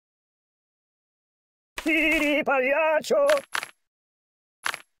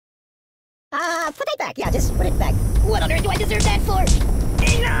Put it back. Yeah, just put it back. What on earth do I deserve that for?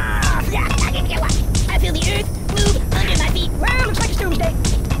 Enough! I feel the earth move under my feet. Well, looks like it's doomsday.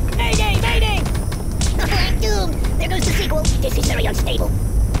 Mayday, mayday! I'm doomed. There goes the sequel. This is very unstable.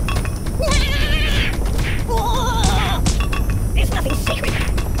 There's nothing sacred.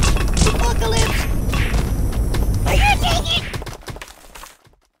 Apocalypse!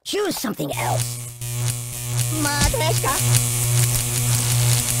 Choose something else. Matрешka.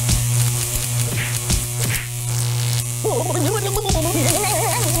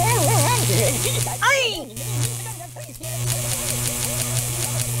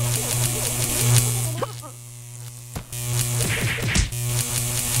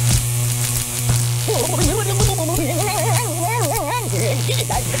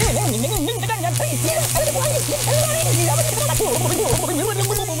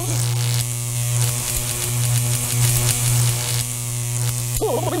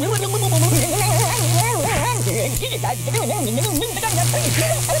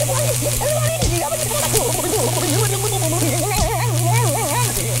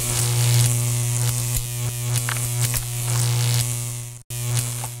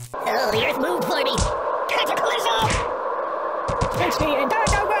 Oh, the earth moved for me. Cataclysm! It's the end of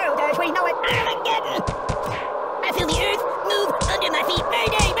the world as we know it. Armageddon! I feel the earth move under my feet.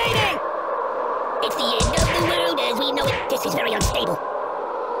 Mayday, mayday! It's the end of the world as we know it. This is very unstable.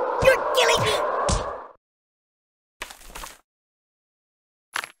 You're killing me!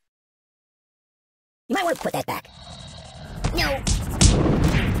 You might want to put that back. No.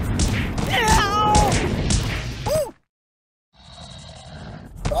 Ooh.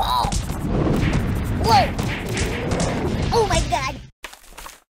 Oh. Whoa! Oh my god!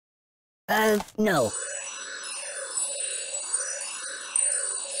 No.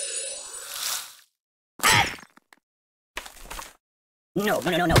 Ah! No,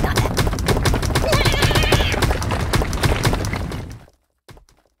 not that.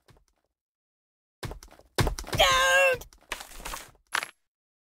 Don't!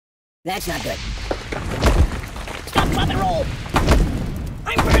 That's not good. Stop, drop, and roll!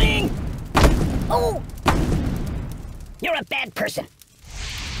 I'm burning! Oh! You're a bad person.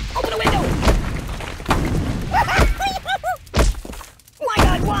 Open the window! My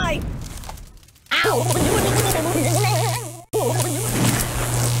God, why? Ow!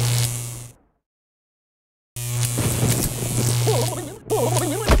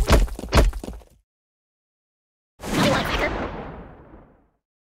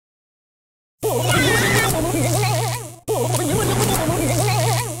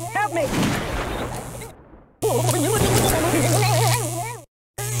 Help me!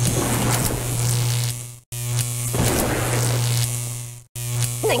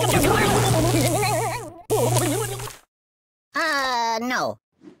 Think of your no.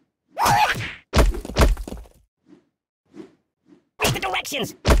 Read the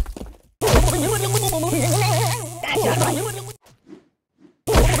directions! That's not right.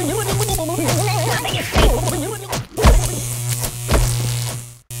 Nothing is safe!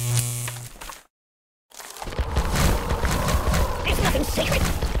 There's nothing sacred!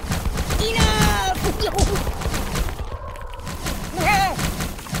 Enough!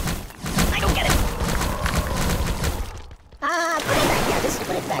 I don't get it! Put it back. Yeah, just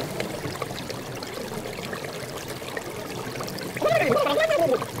put it back.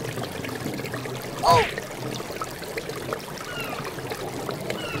 Oh!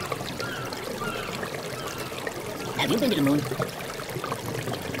 Have you been to the moon?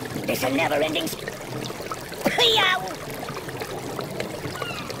 It's a never-ending...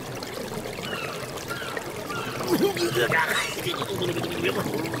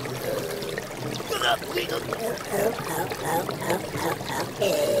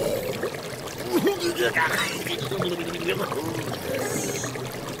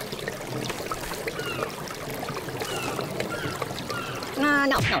 No,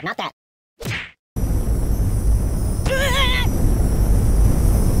 not that.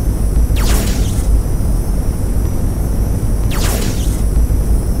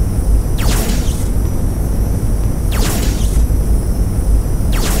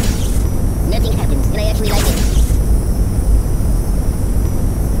 Nothing happens, and I actually like it.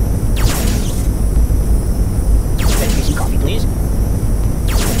 Let's get some coffee, please.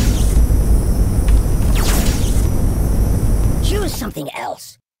 Choose something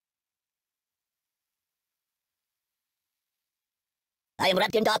else. I am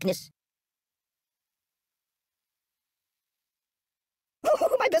wrapped in darkness.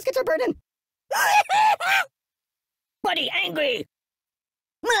 Oh, my biscuits are burning. Buddy, angry.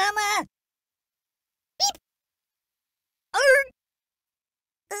 Mama.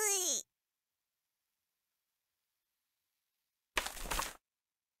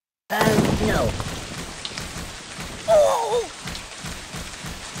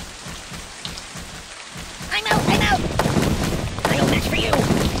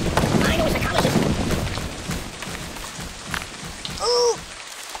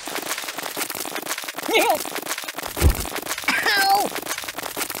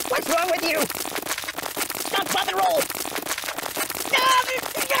 with you? Stop, pop, and roll!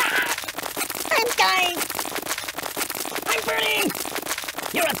 I'm dying! I'm burning!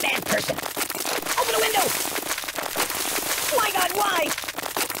 You're a bad person. Open the window! My God, why?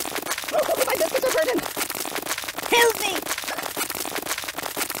 Oh, my biscuits are burning! Help me!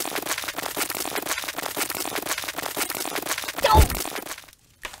 Don't!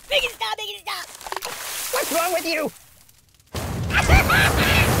 Make it stop! Make it stop! What's wrong with you?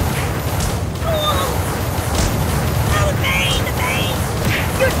 Oh, the pain! The pain!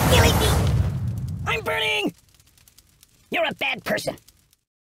 You're killing me! I'm burning! You're a bad person.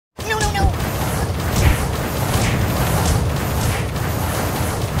 No, no, no!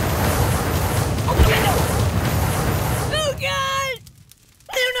 Open the window! Oh, God!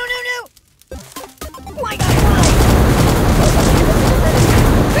 No, no, no, no! My God, why?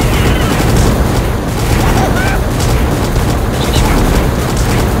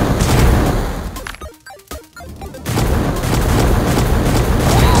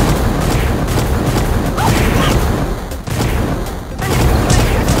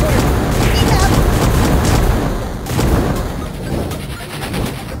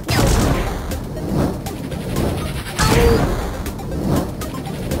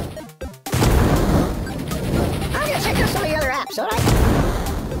 All right.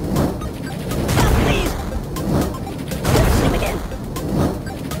 Stop, please. I'll never sleep again.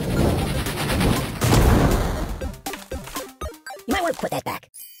 You might want to put that back.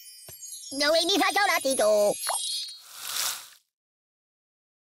 No, we need to go, Latigo.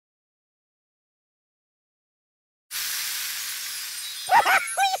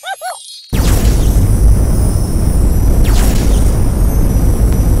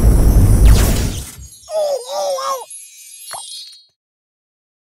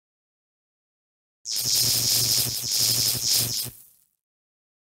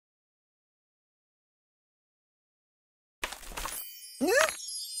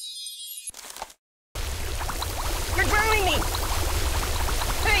 You're drowning me!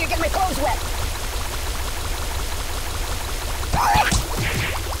 Hey, you're getting my clothes wet!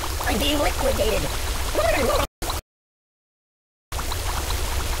 I'm being liquidated!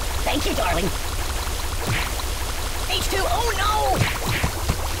 Thank you, darling. H2, oh no!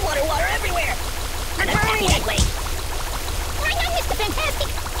 Water, water everywhere! I'm drowning that way! I know, Mr. Fantastic!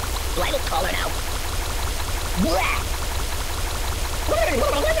 Well, I look taller now. Blah!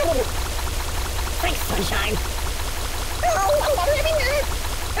 Thanks, sunshine. Oh, I'm water everywhere!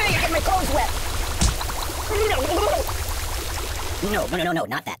 Hey, you're getting my clothes wet! No,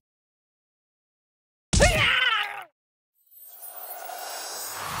 not that.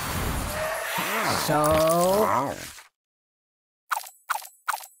 So...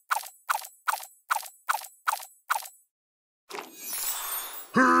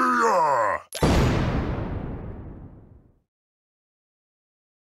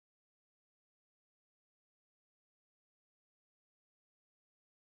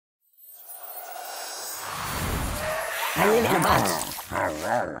 I live in a box.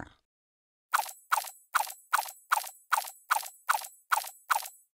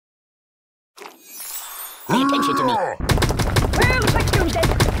 Pay attention to me. Well, looks like Doom's dead.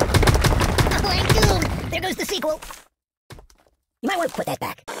 Oh, I'm doomed. There goes the sequel. You might want to put that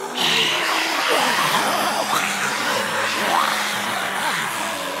back.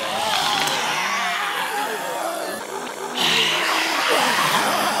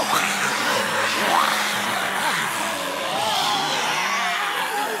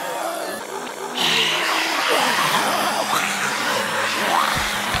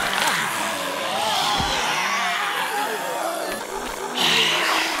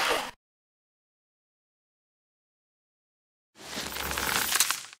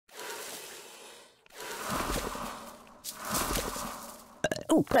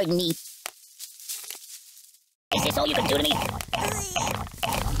 Oh, pardon me. Is this all you can do to me?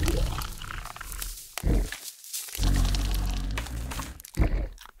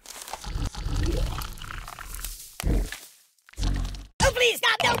 Oh, please,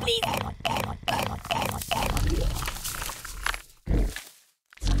 stop! No, please!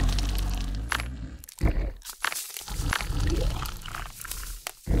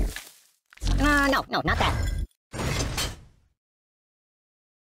 No, not that.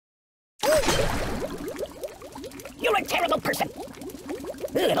 You're a terrible person.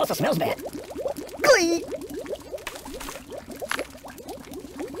 Ugh, it also smells bad. Glee!